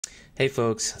Hey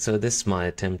folks, so this is my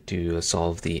attempt to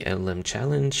solve the LLM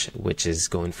challenge, which is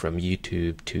going from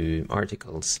YouTube to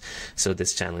articles. So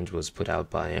this challenge was put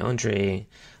out by Andrej,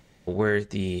 where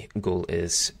the goal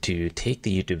is to take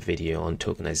the YouTube video on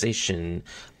tokenization,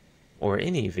 or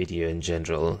any video in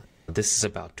general. This is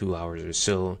about 2 hours or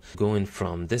so, going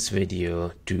from this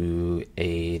video to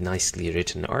a nicely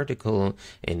written article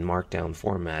in markdown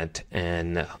format.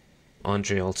 And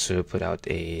Andrej also put out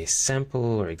a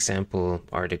sample or example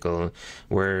article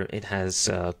where it has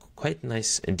quite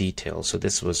nice detail. So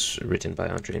this was written by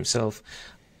Andrej himself,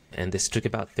 and this took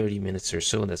about 30 minutes or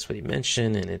so. That's what he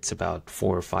mentioned, and it's about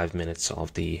 4 or 5 minutes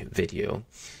of the video.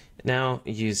 Now,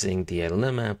 using the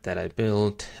LLM app that I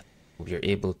built, we are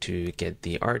able to get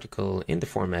the article in the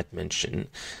format mentioned.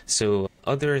 So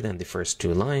other than the first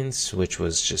 2 lines, which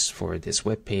was just for this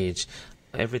web page,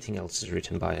 everything else is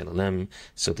written by LLM.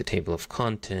 So the table of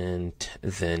content,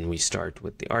 then we start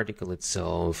with the article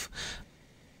itself.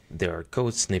 There are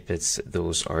code snippets,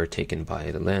 those are taken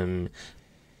by LLM.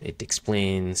 It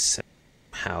explains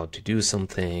how to do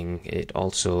something. It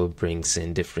also brings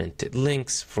in different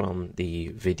links from the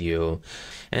video.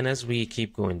 And as we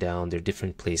keep going down, there are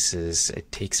different places.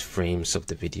 It takes frames of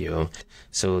the video.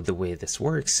 So the way this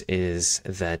works is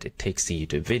that it takes the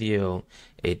YouTube video,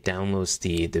 it downloads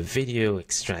the video,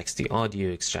 extracts the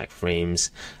audio, extract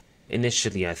frames.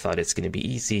 Initially, I thought it's going to be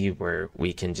easy, where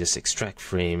we can just extract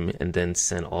frame and then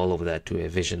send all of that to a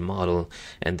vision model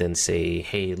and then say,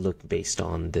 hey, look, based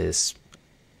on this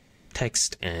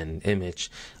text and image,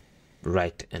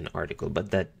 write an article.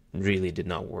 But that really did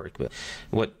not work. But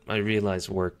what I realized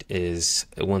worked is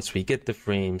once we get the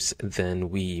frames, then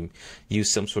we use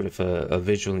some sort of a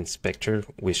visual inspector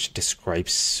which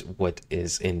describes what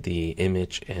is in the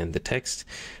image and the text,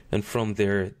 and from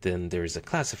there then there's a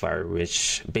classifier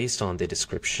which, based on the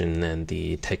description and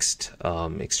the text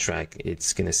extract,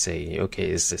 it's going to say, okay,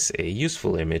 is this a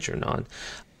useful image or not?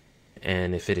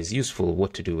 And if it is useful,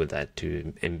 what to do with that,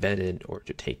 to embed it or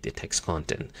to take the text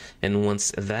content. And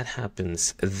once that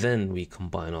happens, then we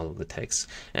combine all of the text,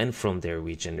 and from there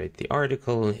we generate the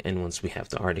article. And once we have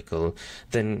the article,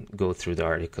 then go through the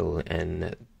article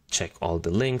and check all the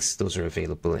links, those are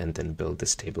available, and then build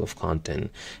this table of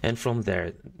content. And from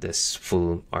there, this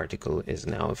full article is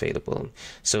now available.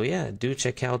 So yeah, do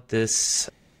check out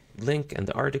this link and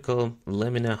the article.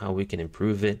 Let me know how we can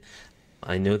improve it.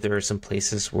 I know there are some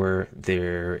places where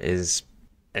there is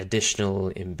additional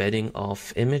embedding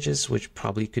of images, which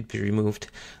probably could be removed.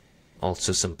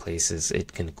 Also, some places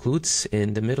it concludes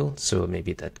in the middle, so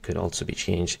maybe that could also be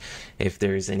changed. If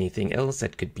there is anything else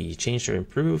that could be changed or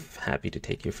improved, happy to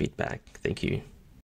take your feedback. Thank you.